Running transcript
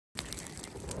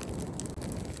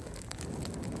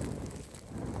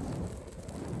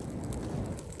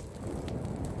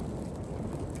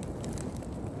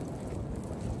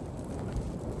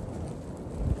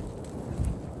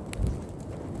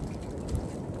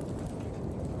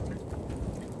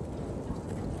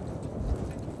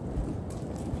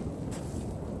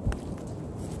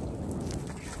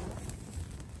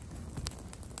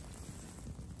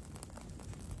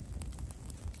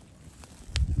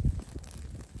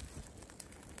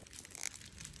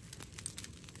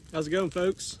How's it going,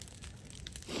 folks?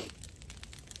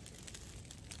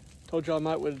 Told you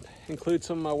I would include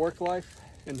some of my work life,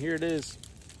 and here it is.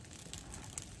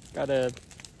 Got a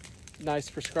nice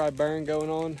prescribed burn going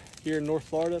on here in North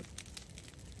Florida.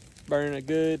 Burning a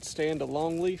good stand of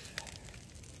Longleaf.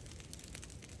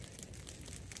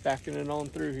 Backing it on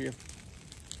through here.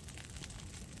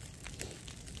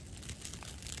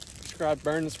 Prescribed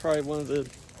burn is probably one of the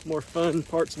more fun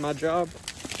parts of my job.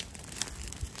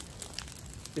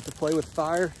 Get to play with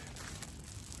fire,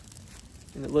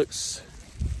 and it looks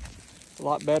a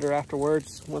lot better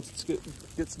afterwards once it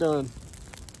gets done.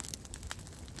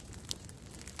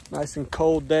 Nice and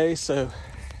cold day, so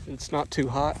it's not too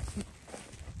hot.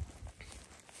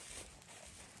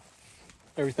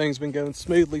 Everything's been going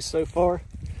smoothly so far.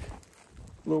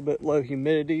 A little bit low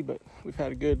humidity, but we've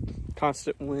had a good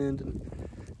constant wind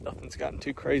and nothing's gotten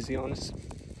too crazy on us.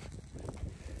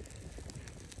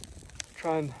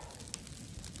 Try and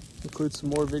include some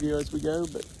more video as we go,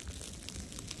 but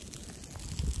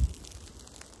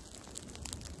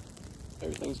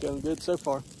everything's going good so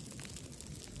far.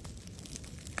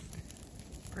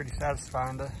 Pretty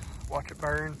satisfying to watch it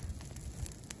burn.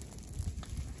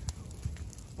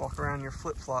 Walk around in your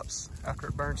flip-flops after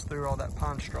it burns through all that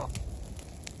pine straw.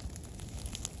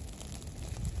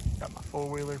 Got my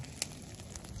four-wheeler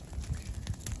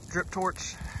drip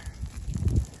torch.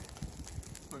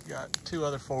 We've got two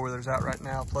other four-wheelers out right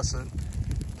now, plus a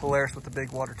Polaris with a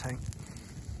big water tank.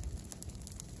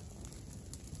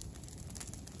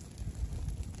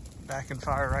 Back in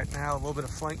fire right now, a little bit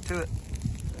of flank to it.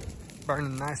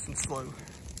 Burning nice and slow.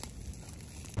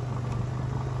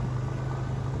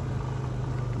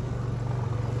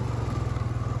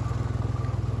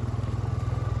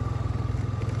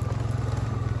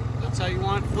 That's how you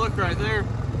want it to look right there.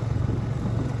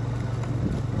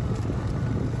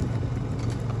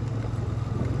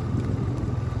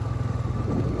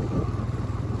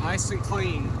 Nice and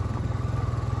clean.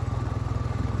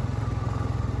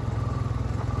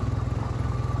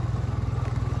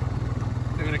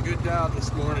 Doing a good job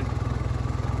this morning.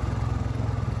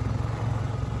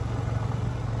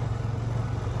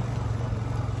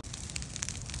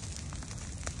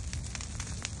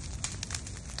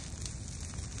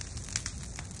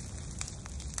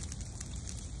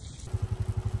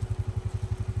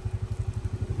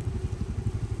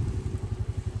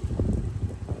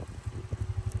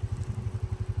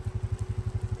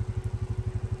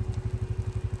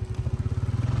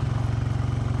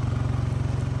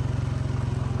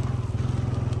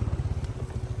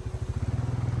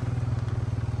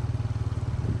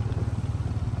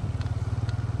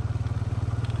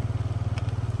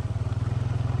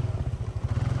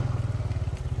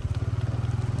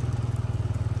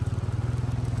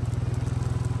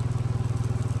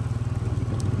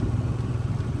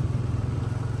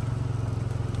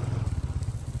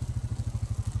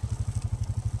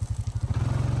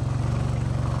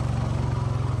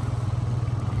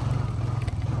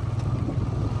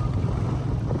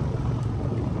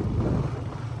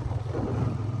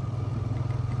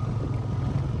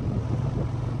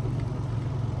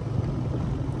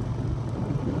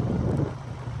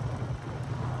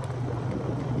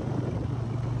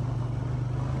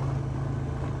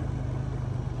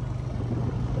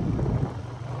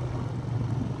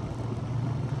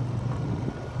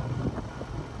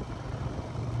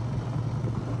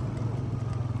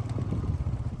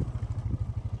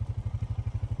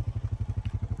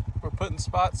 Putting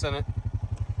spots in it,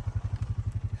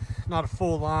 not a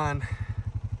full line,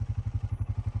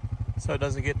 so it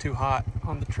doesn't get too hot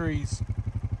on the trees.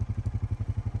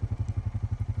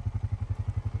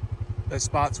 Those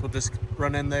spots will just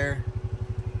run in there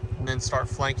and then start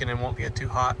flanking and won't get too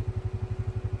hot.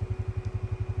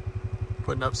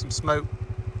 Putting up some smoke.